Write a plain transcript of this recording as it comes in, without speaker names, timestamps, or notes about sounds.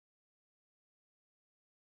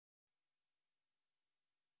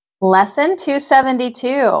Lesson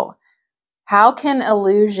 272. How can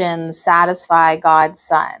illusions satisfy God's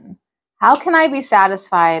Son? How can I be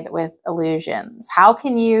satisfied with illusions? How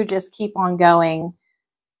can you just keep on going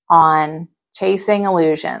on chasing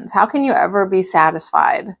illusions? How can you ever be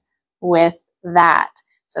satisfied with that?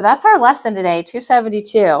 So that's our lesson today,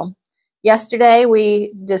 272. Yesterday,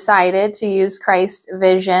 we decided to use Christ's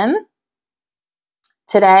vision.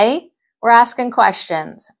 Today, we're asking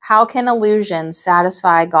questions. How can illusions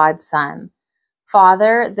satisfy God's Son?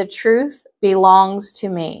 Father, the truth belongs to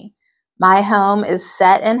me. My home is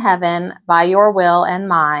set in heaven by your will and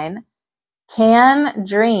mine. Can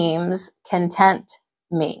dreams content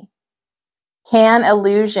me? Can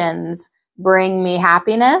illusions bring me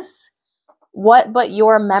happiness? What but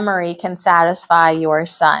your memory can satisfy your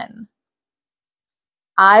Son?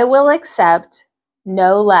 I will accept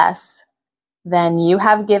no less than you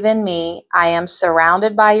have given me. I am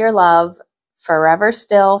surrounded by your love, forever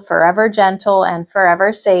still, forever gentle, and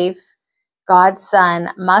forever safe. God's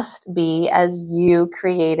Son must be as you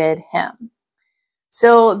created him.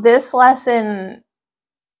 So this lesson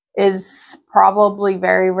is probably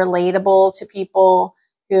very relatable to people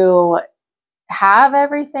who have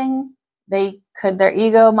everything their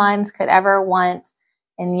ego minds could ever want,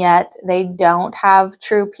 and yet they don't have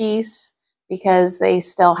true peace because they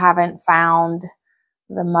still haven't found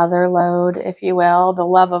the mother lode, if you will, the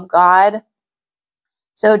love of God.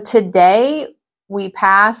 So today we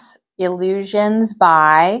pass illusions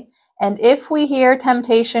by, and if we hear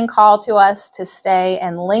temptation call to us to stay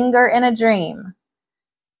and linger in a dream,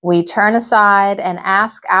 we turn aside and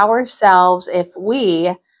ask ourselves if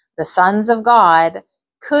we, the sons of God,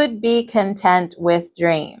 could be content with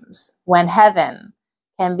dreams when heaven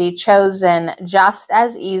can be chosen just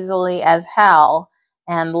as easily as hell,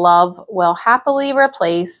 and love will happily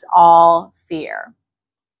replace all fear.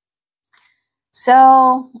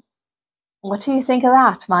 So, what do you think of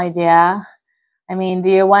that, my dear? I mean,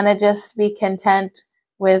 do you want to just be content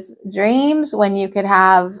with dreams when you could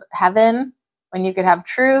have heaven, when you could have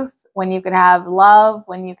truth, when you could have love,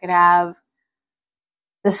 when you could have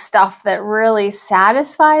the stuff that really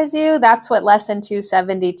satisfies you? That's what lesson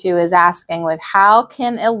 272 is asking with how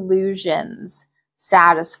can illusions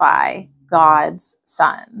satisfy God's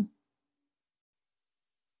Son?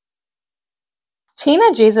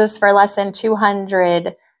 Tina Jesus for lesson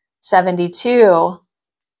 272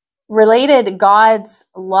 related God's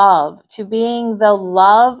love to being the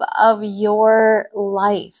love of your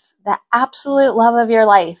life, the absolute love of your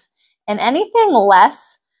life. And anything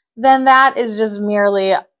less than that is just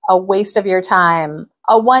merely a waste of your time,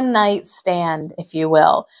 a one-night stand, if you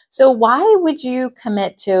will. So why would you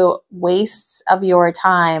commit to wastes of your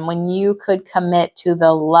time when you could commit to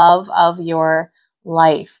the love of your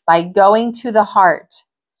life by going to the heart,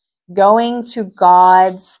 going to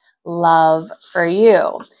God's love for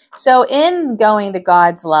you? So in going to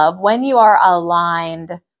God's love, when you are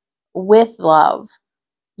aligned with love,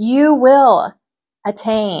 you will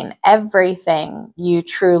attain everything you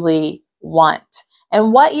truly want.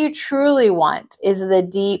 And what you truly want is the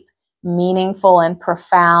deep, meaningful, and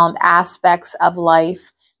profound aspects of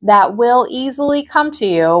life that will easily come to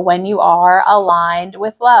you when you are aligned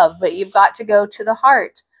with love. But you've got to go to the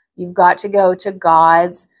heart. You've got to go to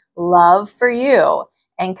God's love for you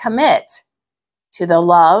and commit to the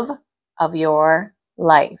love of your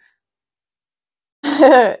life.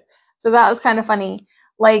 So that was kind of funny.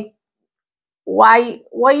 Like, why,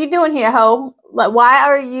 what are you doing here, ho? Why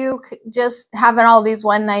are you just having all these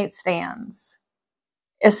one-night stands?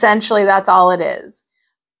 Essentially, that's all it is.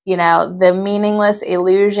 You know, the meaningless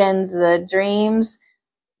illusions, the dreams,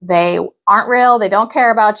 they aren't real, they don't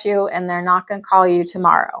care about you, and they're not going to call you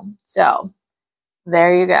tomorrow. So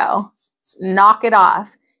there you go. Knock it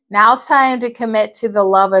off. Now it's time to commit to the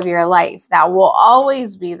love of your life that will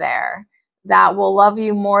always be there, that will love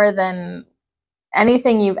you more than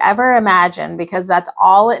anything you've ever imagined, because that's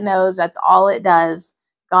all it knows, that's all it does.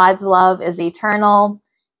 God's love is eternal.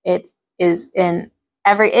 It is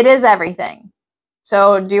everything.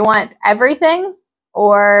 So do you want everything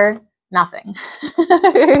or nothing?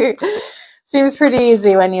 Seems pretty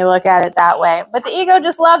easy when you look at it that way. But the ego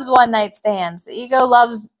just loves one-night stands. The ego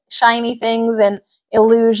loves shiny things and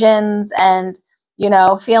illusions and, you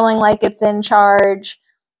know, feeling like it's in charge.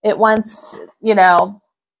 It wants, you know,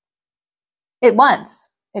 it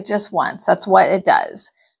just wants. That's what it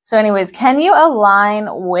does. So anyways, can you align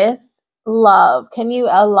with love? Can you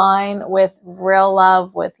align with real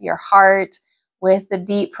love, with your heart, with the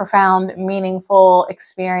deep, profound, meaningful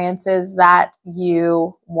experiences that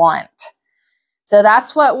you want? So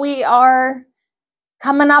that's what we are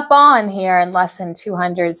coming up on here in lesson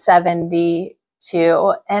 272.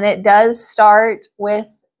 to. And it does start with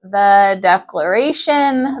the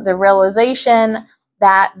declaration, the realization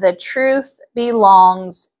that the truth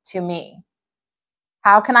belongs to me.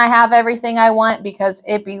 How can I have everything I want? Because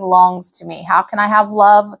it belongs to me. How can I have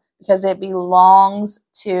love? Because it belongs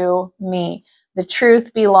to me. The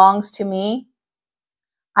truth belongs to me.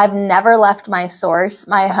 I've never left my source.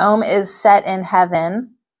 My home is set in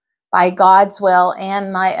heaven by God's will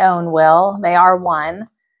and my own will. They are one.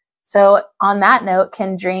 So on that note,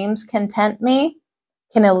 can dreams content me?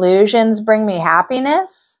 Can illusions bring me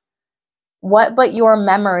happiness? What but your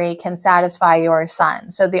memory can satisfy your son?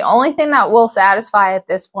 So the only thing that will satisfy at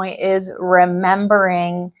this point is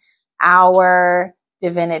remembering our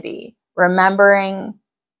divinity, remembering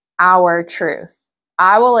our truth.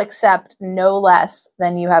 I will accept no less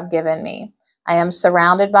than you have given me. I am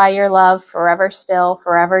surrounded by your love, forever still,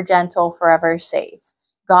 forever gentle, forever safe.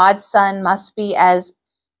 God's son must be as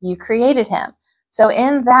you created him. So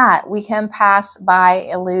in that, we can pass by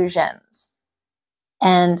illusions.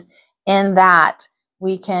 And in that,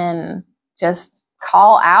 we can just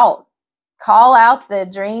call out the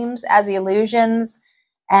dreams as illusions,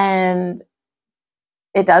 and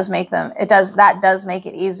that does make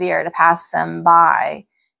it easier to pass them by.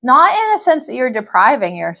 Not in a sense that you're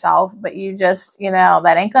depriving yourself, but you just,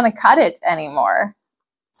 that ain't going to cut it anymore.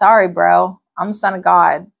 Sorry, bro. I'm the son of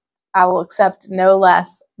God. I will accept no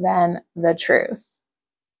less than the truth.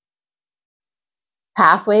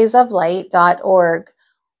 Pathwaysoflight.org.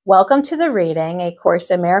 Welcome to the reading, A Course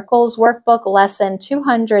in Miracles Workbook Lesson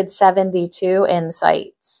 272,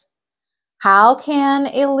 Insights. How can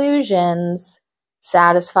illusions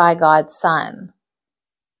satisfy God's Son?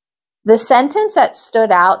 The sentence that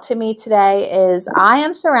stood out to me today is, I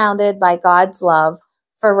am surrounded by God's love,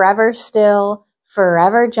 forever still,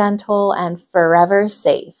 forever gentle, and forever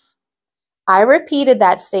safe. I repeated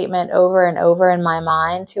that statement over and over in my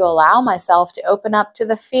mind to allow myself to open up to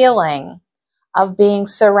the feeling of being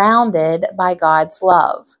surrounded by God's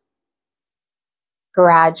love.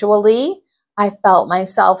 Gradually, I felt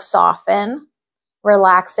myself soften,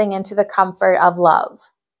 relaxing into the comfort of love.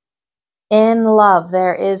 In love,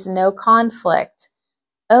 there is no conflict,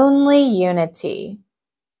 only unity.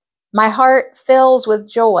 My heart fills with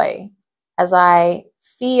joy as I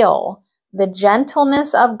feel the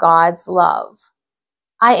gentleness of God's love.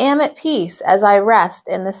 I am at peace as I rest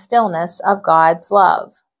in the stillness of God's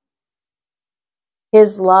love.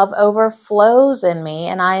 His love overflows in me,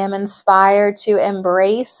 and I am inspired to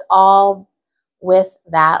embrace all with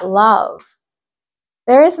that love.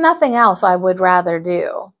 There is nothing else I would rather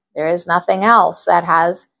do. There is nothing else that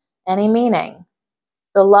has any meaning.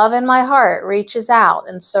 The love in my heart reaches out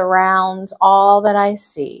and surrounds all that I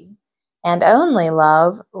see, and only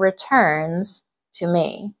love returns to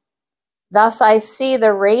me. Thus I see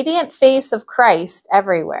the radiant face of Christ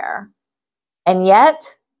everywhere. And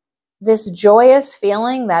yet, this joyous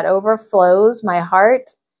feeling that overflows my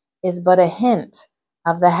heart is but a hint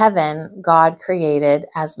of the heaven God created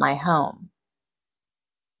as my home.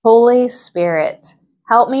 Holy Spirit,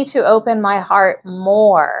 help me to open my heart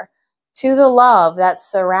more to the love that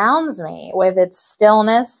surrounds me with its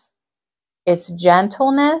stillness, its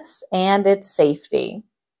gentleness, and its safety.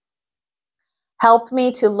 Help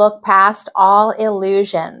me to look past all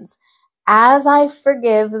illusions as I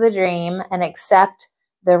forgive the dream and accept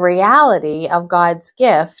the reality of God's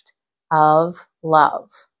gift of love.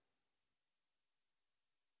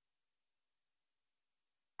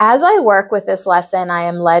 As I work with this lesson, I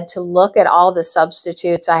am led to look at all the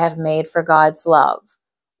substitutes I have made for God's love.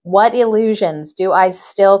 What illusions do I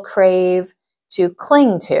still crave to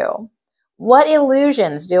cling to? What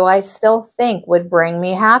illusions do I still think would bring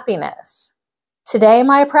me happiness? Today,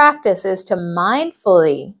 my practice is to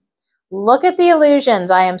mindfully look at the illusions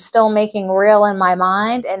I am still making real in my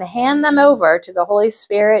mind and hand them over to the Holy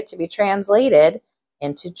Spirit to be translated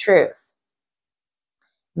into truth.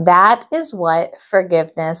 That is what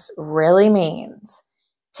forgiveness really means.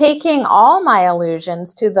 Taking all my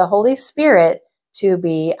illusions to the Holy Spirit to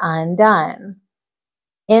be undone.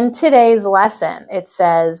 In today's lesson, it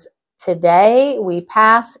says, today we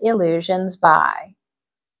pass illusions by.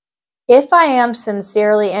 If I am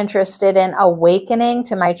sincerely interested in awakening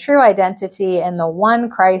to my true identity in the one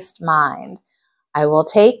Christ mind, I will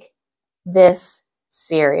take this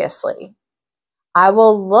seriously. I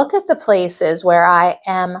will look at the places where I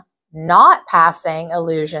am not passing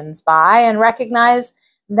illusions by and recognize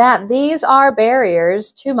that these are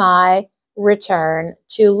barriers to my return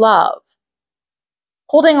to love.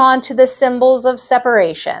 Holding on to the symbols of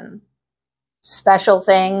separation, special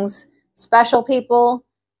things, special people,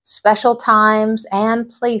 special times and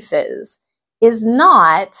places is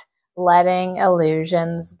not letting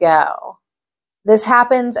illusions go. This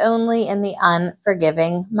happens only in the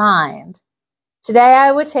unforgiving mind. Today,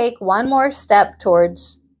 I would take one more step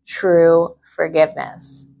towards true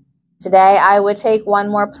forgiveness. Today, I would take one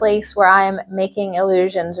more place where I am making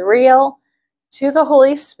illusions real to the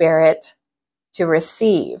Holy Spirit to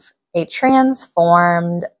receive a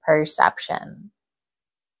transformed perception.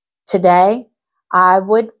 Today, I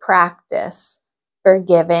would practice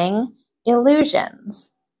forgiving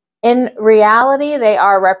illusions. In reality, they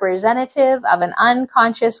are representative of an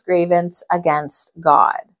unconscious grievance against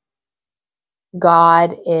God.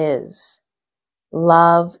 God is.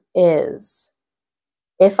 Love is.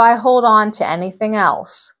 If I hold on to anything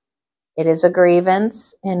else, it is a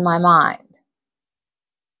grievance in my mind.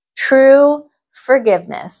 True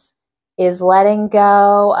forgiveness is letting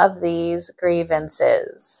go of these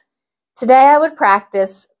grievances. Today, I would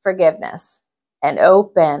practice forgiveness and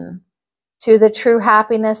open to the true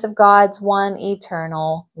happiness of God's one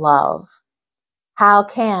eternal love. How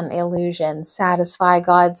can illusion satisfy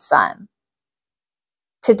God's Son?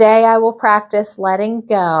 Today, I will practice letting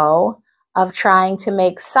go of trying to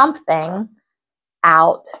make something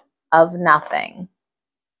out of nothing.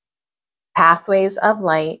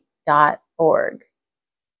 pathwaysoflight.org.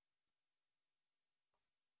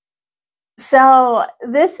 So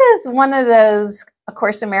this is one of those A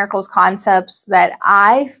Course in Miracles concepts that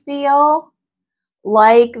I feel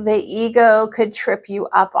like the ego could trip you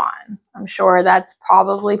up on. I'm sure that's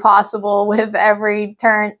probably possible with every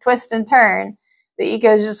turn, twist and turn. The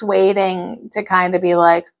ego is just waiting to kind of be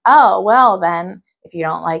like, oh, well then, if you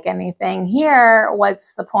don't like anything here,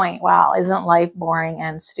 what's the point? Wow, isn't life boring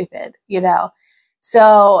and stupid, you know?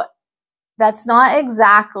 So that's not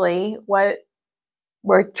exactly what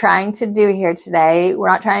we're trying to do here today. We're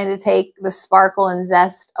not trying to take the sparkle and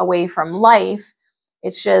zest away from life.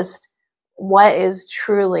 It's just what is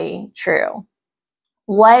truly true.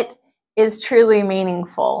 What is truly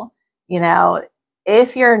meaningful? You know,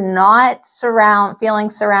 if you're not feeling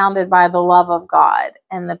surrounded by the love of God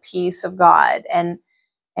and the peace of God and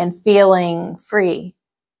feeling free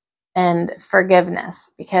and forgiveness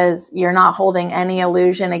because you're not holding any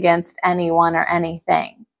illusion against anyone or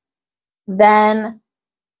anything, then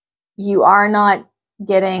you are not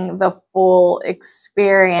getting the full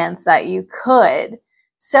experience that you could.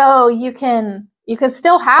 So you can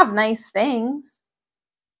still have nice things.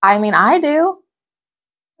 I mean, I do,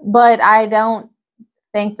 but I don't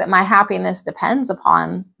think that my happiness depends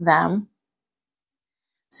upon them.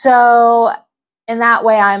 So in that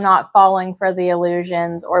way, I'm not falling for the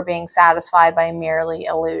illusions or being satisfied by merely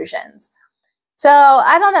illusions. So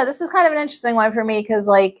I don't know. This is kind of an interesting one for me because,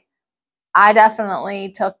 like, I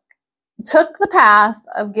definitely took the path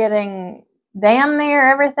of getting damn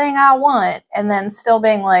near everything I want and then still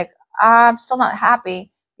being like, I'm still not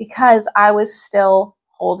happy because I was still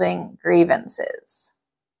holding grievances.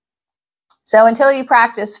 So until you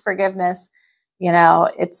practice forgiveness, you know,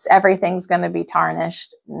 everything's going to be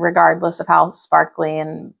tarnished regardless of how sparkly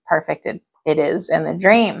and perfect it is in the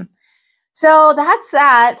dream. So that's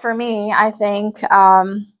that for me. I think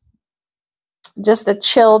just a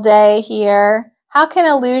chill day here. How can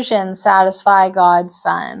illusion satisfy God's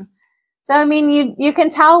Son? So, I mean, you can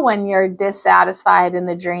tell when you're dissatisfied in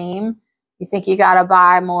the dream. You think you got to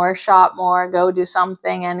buy more, shop more, go do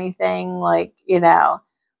something, anything, like, you know.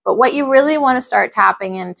 But what you really want to start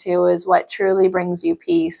tapping into is what truly brings you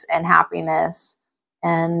peace and happiness.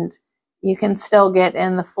 And you can still get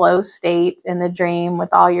in the flow state in the dream with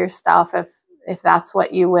all your stuff if that's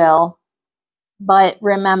what you will. But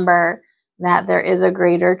remember that there is a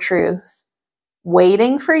greater truth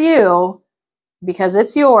waiting for you because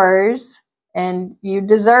it's yours and you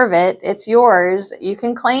deserve it. It's yours. You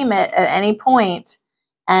can claim it at any point,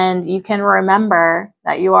 and you can remember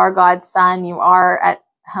that you are God's Son. You are at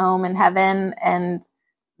home in heaven, and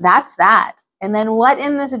that's that. And then what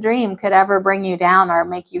in this dream could ever bring you down or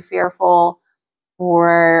make you fearful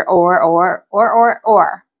or.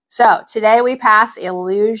 So today we pass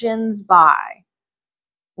illusions by.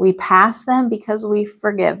 We pass them because we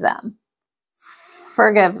forgive them.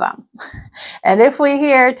 Forgive them. And if we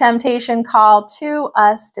hear temptation call to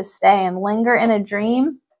us to stay and linger in a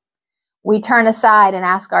dream, we turn aside and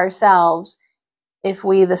ask ourselves if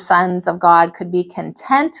we, the sons of God, could be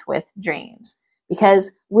content with dreams,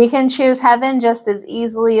 because we can choose heaven just as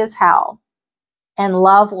easily as hell, and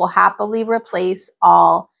love will happily replace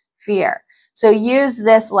all fear. So use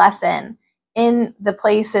this lesson in the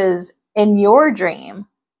places in your dream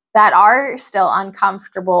that are still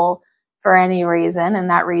uncomfortable for any reason,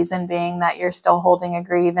 and that reason being that you're still holding a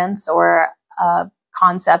grievance or a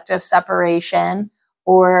concept of separation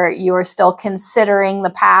or you're still considering the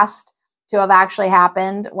past to have actually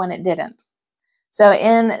happened when it didn't. So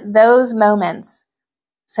in those moments,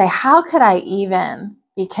 say, how could I even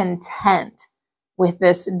be content with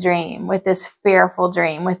this dream, with this fearful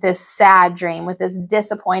dream, with this sad dream, with this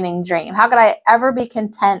disappointing dream? How could I ever be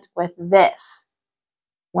content with this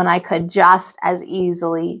when I could just as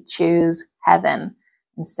easily choose heaven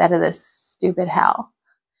instead of this stupid hell?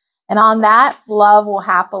 And on that, love will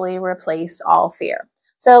happily replace all fear.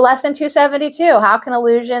 So lesson 272, how can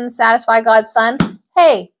illusions satisfy God's Son?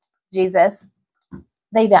 Hey, Jesus,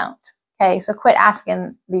 they don't. Okay, so quit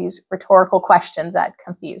asking these rhetorical questions that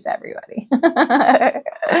confuse everybody.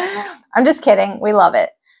 I'm just kidding. We love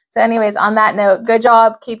it. So anyways, on that note, good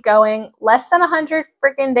job. Keep going. Less than 100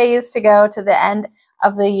 freaking days to go to the end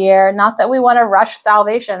of the year. Not that we want to rush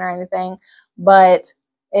salvation or anything, but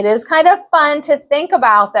it is kind of fun to think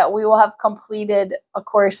about that we will have completed A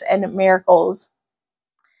Course in Miracles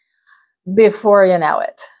before you know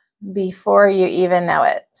it, before you even know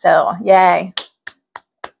it. So yay.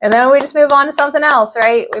 And then we just move on to something else,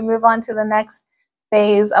 right? We move on to the next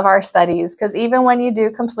phase of our studies, because even when you do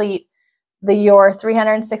complete your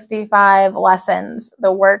 365 lessons,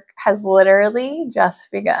 the work has literally just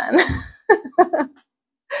begun.